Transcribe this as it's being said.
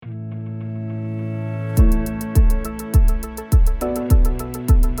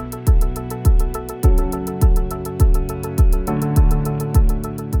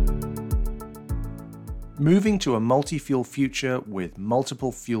Moving to a multi-fuel future with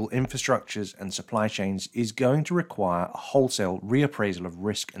multiple fuel infrastructures and supply chains is going to require a wholesale reappraisal of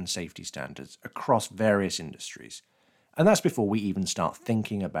risk and safety standards across various industries. And that's before we even start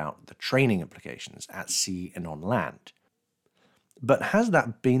thinking about the training implications at sea and on land. But has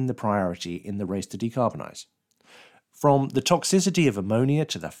that been the priority in the race to decarbonise? From the toxicity of ammonia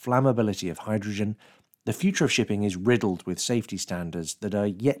to the flammability of hydrogen, the future of shipping is riddled with safety standards that are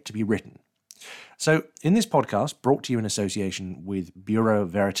yet to be written. So, in this podcast, brought to you in association with Bureau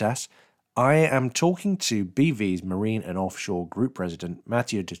Veritas, I am talking to BV's Marine and Offshore Group President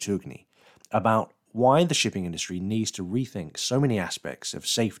Mathieu de Tourigny about why the shipping industry needs to rethink so many aspects of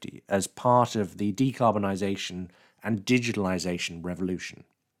safety as part of the decarbonisation and digitalisation revolution.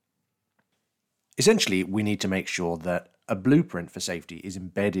 Essentially, we need to make sure that a blueprint for safety is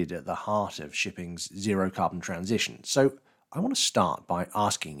embedded at the heart of shipping's zero-carbon transition. So, I want to start by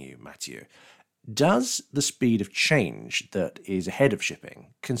asking you, Mathieu, does the speed of change that is ahead of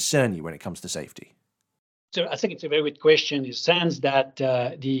shipping concern you when it comes to safety? So I think it's a very good question in the sense that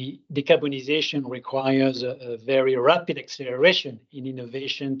the decarbonization requires a very rapid acceleration in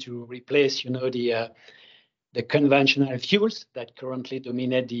innovation to replace, the conventional fuels that currently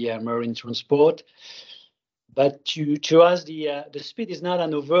dominate the marine transport. But to us, the speed is not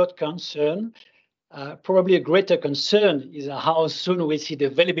an overt concern. Probably a greater concern is how soon we see the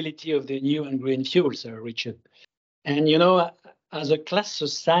availability of the new and green fuels, Richard. And, as a class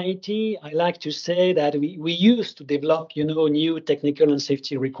society, I like to say that we used to develop, new technical and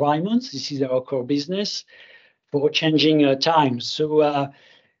safety requirements. This is our core business for changing times. So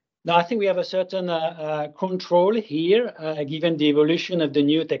now I think we have a certain control here, given the evolution of the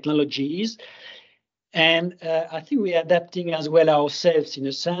new technologies. And I think we are adapting as well ourselves in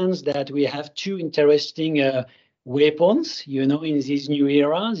a sense that we have two interesting weapons, in this new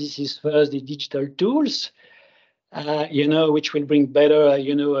era. This is first the digital tools, which will bring better,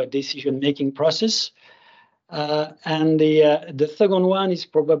 decision-making process. And the second one is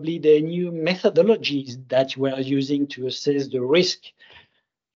probably the new methodologies that we are using to assess the risk.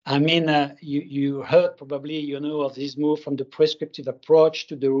 I mean, you heard probably, of this move from the prescriptive approach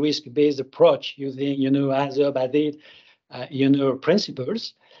to the risk-based approach using, hazard-based,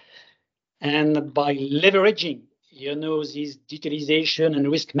 principles. And by leveraging, these digitalization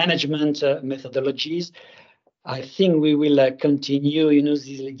and risk management methodologies, I think we will continue,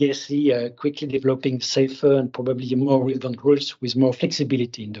 this legacy, quickly developing safer and probably more relevant rules with more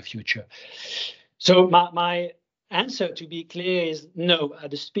flexibility in the future. So my answer, to be clear, is no.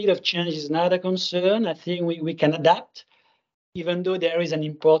 The speed of change is not a concern. I think we can adapt, even though there is an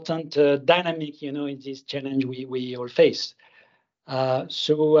important dynamic, in this challenge we all face.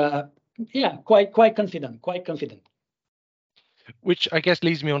 Quite confident. Which I guess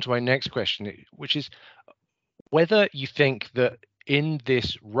leads me on to my next question, which is whether you think that in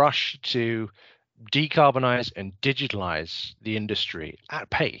this rush to decarbonize and digitalize the industry at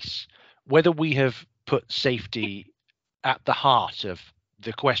pace, whether we have put safety at the heart of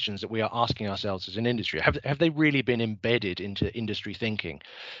the questions that we are asking ourselves as an industry. Have they really been embedded into industry thinking?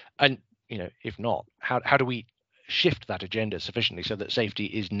 And, if not, how do we shift that agenda sufficiently so that safety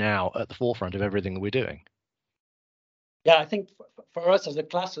is now at the forefront of everything that we're doing? Yeah, I think for us as a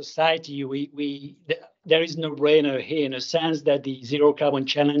class society, there is no brainer here in a sense that the zero carbon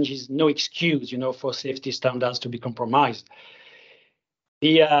challenge is no excuse, for safety standards to be compromised.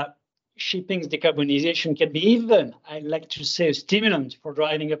 The shipping's decarbonization can be even, I like to say, a stimulant for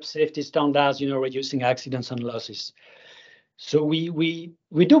driving up safety standards, reducing accidents and losses. So we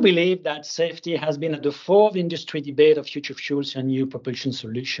do believe that safety has been at the fore of industry debate of future fuels and new propulsion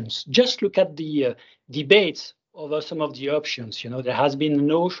solutions. Just look at the debates over some of the options. There has been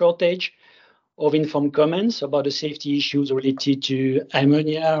no shortage of informed comments about the safety issues related to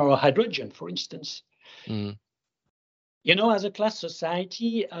ammonia or hydrogen, for instance. Mm. As a class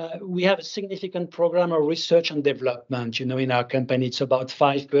society, we have a significant program of research and development. In our company, it's about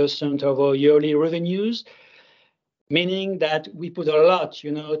 5% of our yearly revenues, meaning that we put a lot,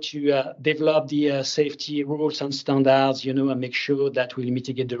 to develop the safety rules and standards, and make sure that we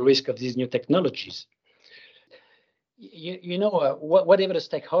mitigate the risk of these new technologies. Whatever the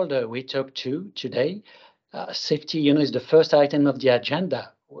stakeholder we talk to today, safety, is the first item of the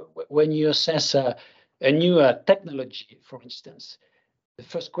agenda. When you assess a new technology, for instance, the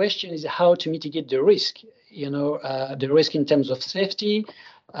first question is how to mitigate the risk. The risk in terms of safety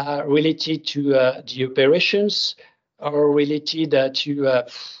related to the operations or related to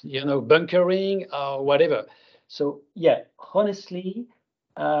bunkering or whatever. So honestly,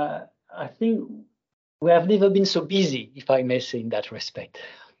 I think we have never been so busy, if I may say, in that respect.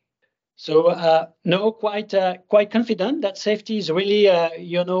 So no, quite confident that safety is really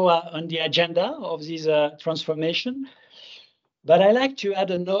on the agenda of this transformation. But I like to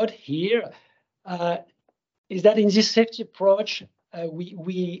add a note here, is that in this safety approach,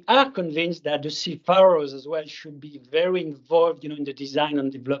 we are convinced that the seafarers as well should be very involved, in the design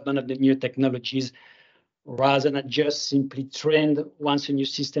and development of the new technologies, rather than just simply trained once a new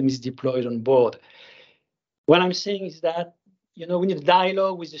system is deployed on board. What I'm saying is that we need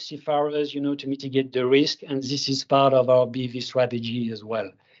dialogue with the seafarers, to mitigate the risk, and this is part of our BV strategy as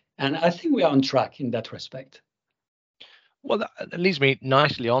well. And I think we are on track in that respect. Well, that leads me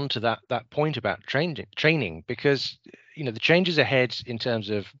nicely on to that point about training, because the changes ahead in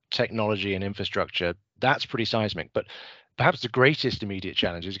terms of technology and infrastructure, that's pretty seismic. But perhaps the greatest immediate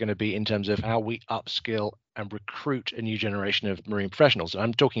challenge is going to be in terms of how we upskill and recruit a new generation of marine professionals.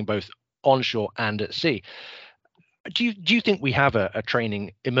 I'm talking both onshore and at sea. Do you think we have a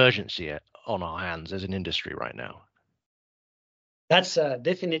training emergency on our hands as an industry right now? That's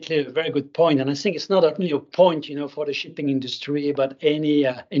definitely a very good point. And I think it's not only a point, for the shipping industry, but any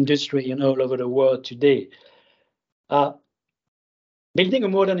industry, all over the world today. Building a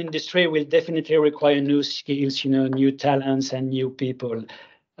modern industry will definitely require new skills, new talents and new people,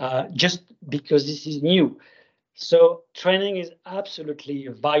 just because this is new. So training is absolutely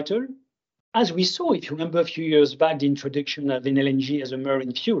vital. As we saw, if you remember a few years back, the introduction of LNG as a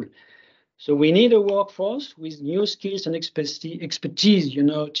marine fuel. So we need a workforce with new skills and expertise,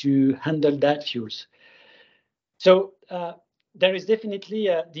 to handle that fuels. So there is definitely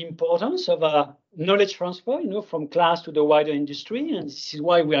the importance of knowledge transfer, from class to the wider industry. And this is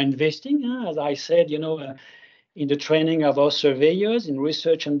why we are investing, as I said, in the training of our surveyors, in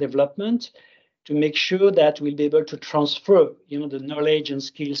research and development, to make sure that we'll be able to transfer, the knowledge and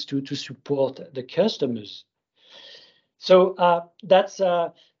skills to support the customers. So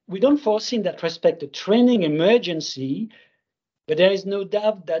we don't foresee in that respect a training emergency, but there is no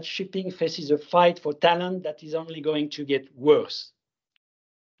doubt that shipping faces a fight for talent that is only going to get worse.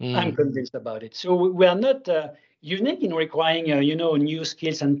 I'm convinced about it. So we are not unique in requiring, new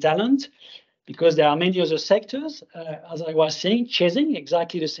skills and talent, because there are many other sectors, as I was saying, chasing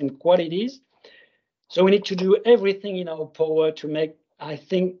exactly the same qualities. So we need to do everything in our power to make, I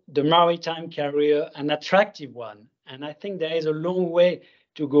think, the maritime career an attractive one. And I think there is a long way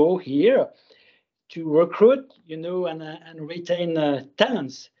to go here to recruit, and retain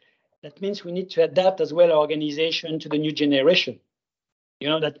talents. That means we need to adapt as well our organization to the new generation.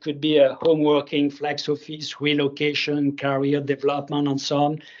 That could be a home working, flex office, relocation, career development, and so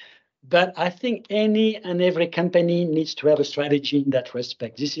on. But I think any and every company needs to have a strategy in that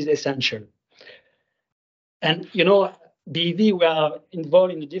respect. This is essential. And, BV, we are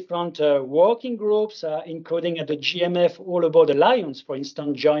involved in the different working groups, including at the GMF All Aboard Alliance, for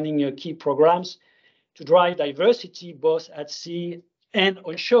instance, joining key programs to drive diversity both at sea and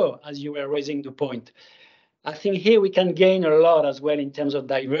onshore, as you were raising the point. I think here we can gain a lot as well in terms of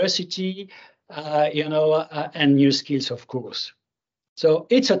diversity, and new skills, of course. So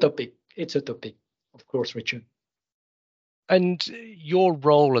it's a topic, of course, Richard. And your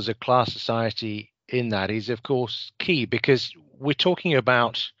role as a class society in that is, of course, key, because we're talking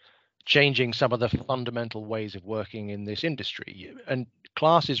about changing some of the fundamental ways of working in this industry. And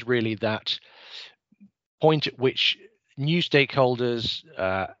class is really that point at which new stakeholders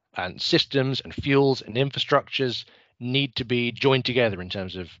and systems and fuels and infrastructures need to be joined together in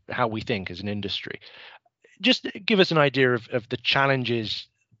terms of how we think as an industry. Just give us an idea of the challenges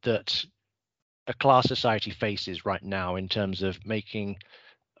that a class society faces right now in terms of making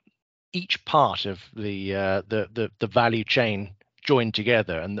each part of the value chain joined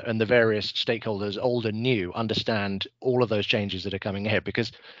together, and the various stakeholders, old and new, understand all of those changes that are coming ahead,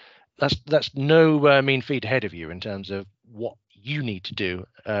 because that's no mean feat ahead of you in terms of what you need to do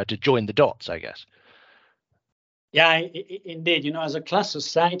to join the dots, I guess. Yeah, indeed. As a class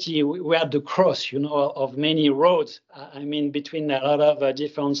society, we are the cross, of many roads. Between a lot of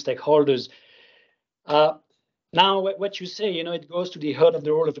different stakeholders. Now, what you say, it goes to the heart of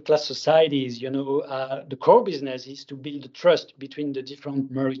the role of the class societies. The core business is to build the trust between the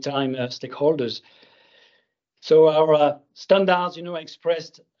different maritime stakeholders. So our standards, are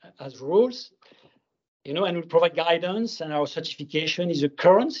expressed as rules, and we provide guidance, and our certification is a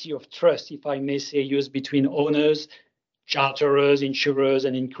currency of trust, if I may say, used between owners, charterers, insurers,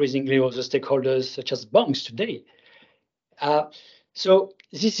 and increasingly other stakeholders such as banks today. So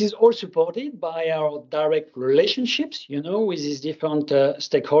this is all supported by our direct relationships, with these different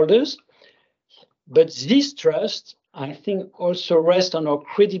stakeholders. But this trust I think also rest on our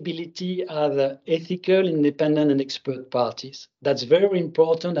credibility as ethical, independent, and expert parties. That's very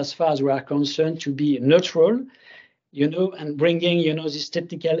important as far as we are concerned to be neutral, and bringing, this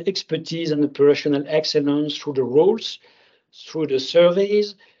technical expertise and operational excellence through the rules, through the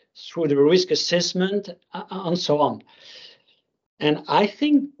surveys, through the risk assessment, and so on. And I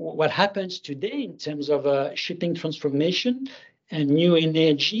think what happens today in terms of shipping transformation and new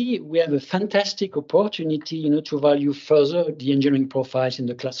energy, we have a fantastic opportunity, to value further the engineering profiles in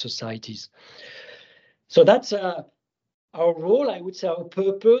the class societies. So that's our role, I would say, our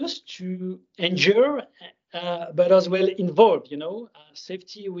purpose to endure, but as well involve.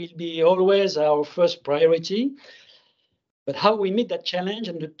 Safety will be always our first priority. But how we meet that challenge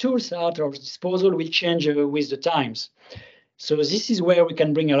and the tools at our disposal will change with the times. So this is where we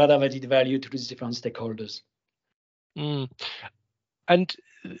can bring a lot of added value to these different stakeholders. And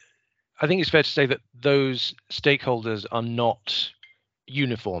I think it's fair to say that those stakeholders are not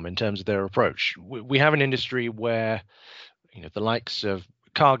uniform in terms of their approach. We have an industry where, the likes of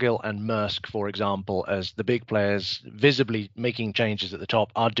Cargill and Maersk, for example, as the big players visibly making changes at the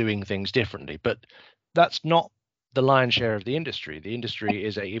top, are doing things differently. But that's not the lion's share of the industry. The industry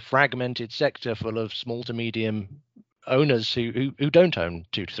is a fragmented sector full of small to medium owners who don't own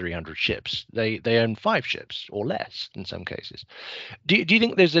 200 to 300 ships. They own 5 ships or less in some cases. Do you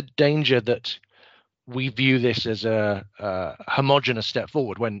think there's a danger that we view this as a homogenous step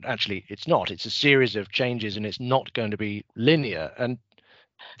forward when actually it's not? It's a series of changes and it's not going to be linear, and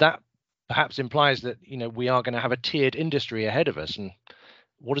that perhaps implies that we are going to have a tiered industry ahead of us. And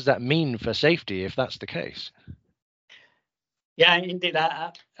what does that mean for safety if that's the case? Yeah, indeed.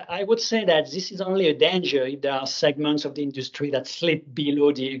 I would say that this is only a danger if there are segments of the industry that slip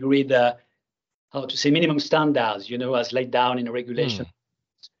below the agreed, minimum standards, as laid down in a regulation.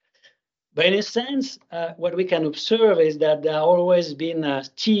 But in a sense, what we can observe is that there have always been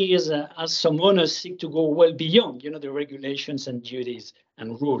tiers as some owners seek to go well beyond, the regulations and duties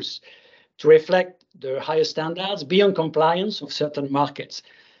and rules to reflect the higher standards beyond compliance of certain markets.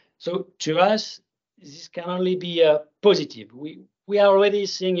 So to us, this can only be positive. We are already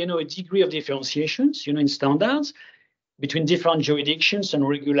seeing, a degree of differentiations, in standards between different jurisdictions and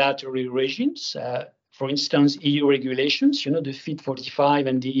regulatory regimes. For instance, EU regulations, the Fit 45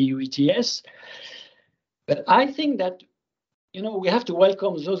 and the EU ETS. But I think that, we have to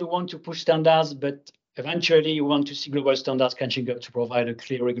welcome those who want to push standards, but eventually we want to see global standards catching up to provide a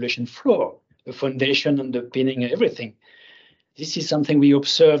clear regulation floor, a foundation underpinning everything. This is something we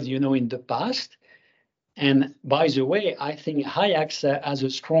observed, in the past. And by the way, I think HIACS has a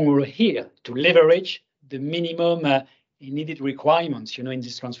strong role here to leverage the minimum needed requirements, in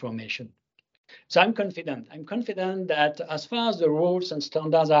this transformation. So I'm confident. I'm confident that as far as the rules and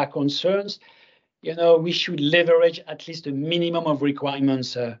standards are concerned, we should leverage at least a minimum of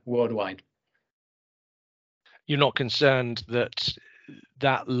requirements worldwide. You're not concerned that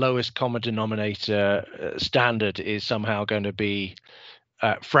lowest common denominator standard is somehow going to be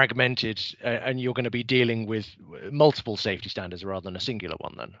fragmented, and you're going to be dealing with multiple safety standards rather than a singular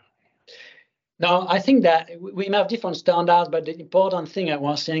one then? No, I think that we have different standards, but the important thing I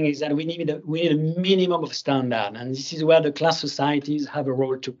was saying is that we need a minimum of standard. And this is where the class societies have a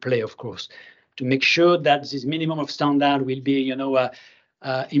role to play, of course, to make sure that this minimum of standard will be,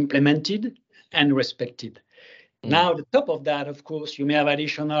 implemented and respected. Now, the top of that, of course, you may have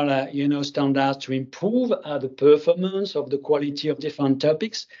additional, standards to improve the performance of the quality of different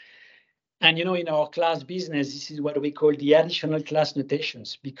topics. And, in our class business, this is what we call the additional class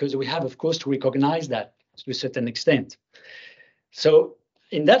notations, because we have, of course, to recognize that to a certain extent. So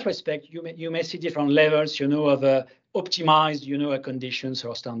in that respect, you may see different levels, of optimized, conditions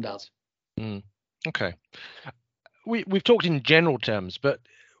or standards. Okay. We've talked in general terms, but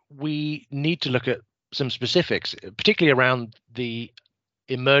we need to look at some specifics, particularly around the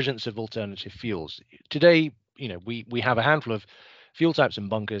emergence of alternative fuels. Today, we have a handful of fuel types and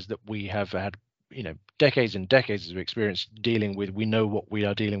bunkers that we have had, decades and decades of experience dealing with. We know what we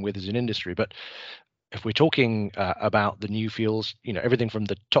are dealing with as an industry. But if we're talking about the new fuels, everything from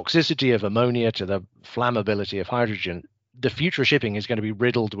the toxicity of ammonia to the flammability of hydrogen, the future of shipping is going to be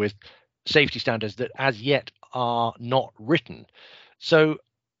riddled with safety standards that as yet are not written. So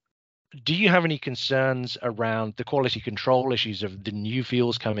do you have any concerns around the quality control issues of the new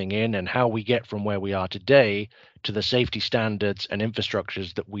fuels coming in and how we get from where we are today to the safety standards and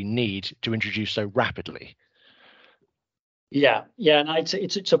infrastructures that we need to introduce so rapidly? Yeah, and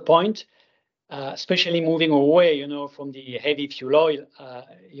it's a point, especially moving away, from the heavy fuel oil,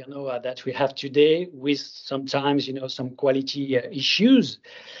 that we have today with sometimes, some quality issues.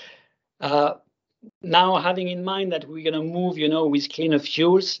 now having in mind that we're going to move, with cleaner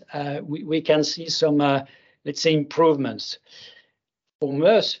fuels, we can see some, let's say, improvements.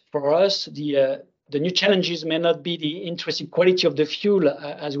 For us, the new challenges may not be the intrinsic quality of the fuel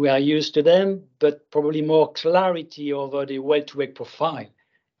as we are used to them, but probably more clarity over the well-to-wake profile.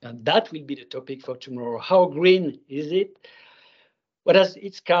 And that will be the topic for tomorrow. How green is it? What has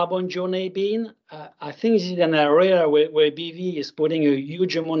its carbon journey been? I think this is an area where BV is putting a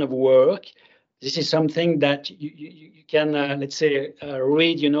huge amount of work. This is something that you can, let's say,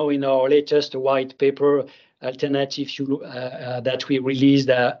 read, in our latest white paper, alternative fuel, that we released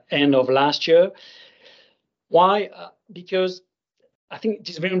end of last year. Why? Because I think it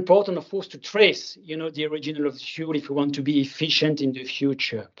is very important, of course, to trace, the original of the fuel if we want to be efficient in the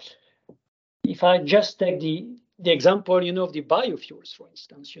future. If I just take the example, of the biofuels, for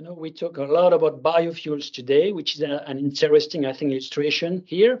instance, we talk a lot about biofuels today, which is an interesting, I think, illustration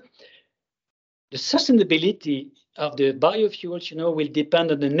here. The sustainability of the biofuels, will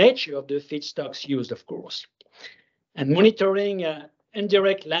depend on the nature of the feedstocks used, of course. And monitoring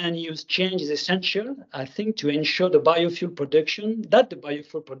indirect land use change is essential, I think, to ensure the biofuel production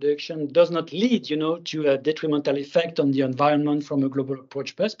does not lead, to a detrimental effect on the environment from a global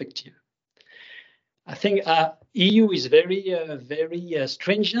approach perspective. I think EU is very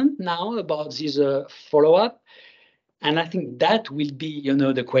stringent now about this follow-up. And I think that will be,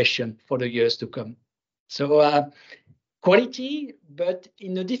 the question for the years to come. So quality, but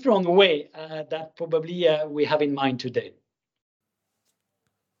in a different way that probably we have in mind today.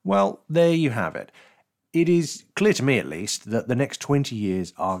 Well, there you have it. It is clear to me, at least, that the next 20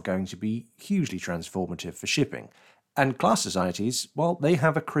 years are going to be hugely transformative for shipping. And class societies, well, they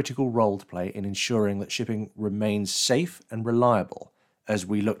have a critical role to play in ensuring that shipping remains safe and reliable as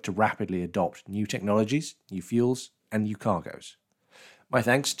we look to rapidly adopt new technologies, new fuels, and new cargoes. My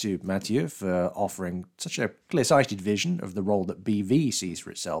thanks to Mathieu for offering such a clear-sighted vision of the role that BV sees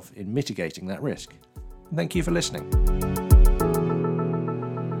for itself in mitigating that risk. And thank you for listening.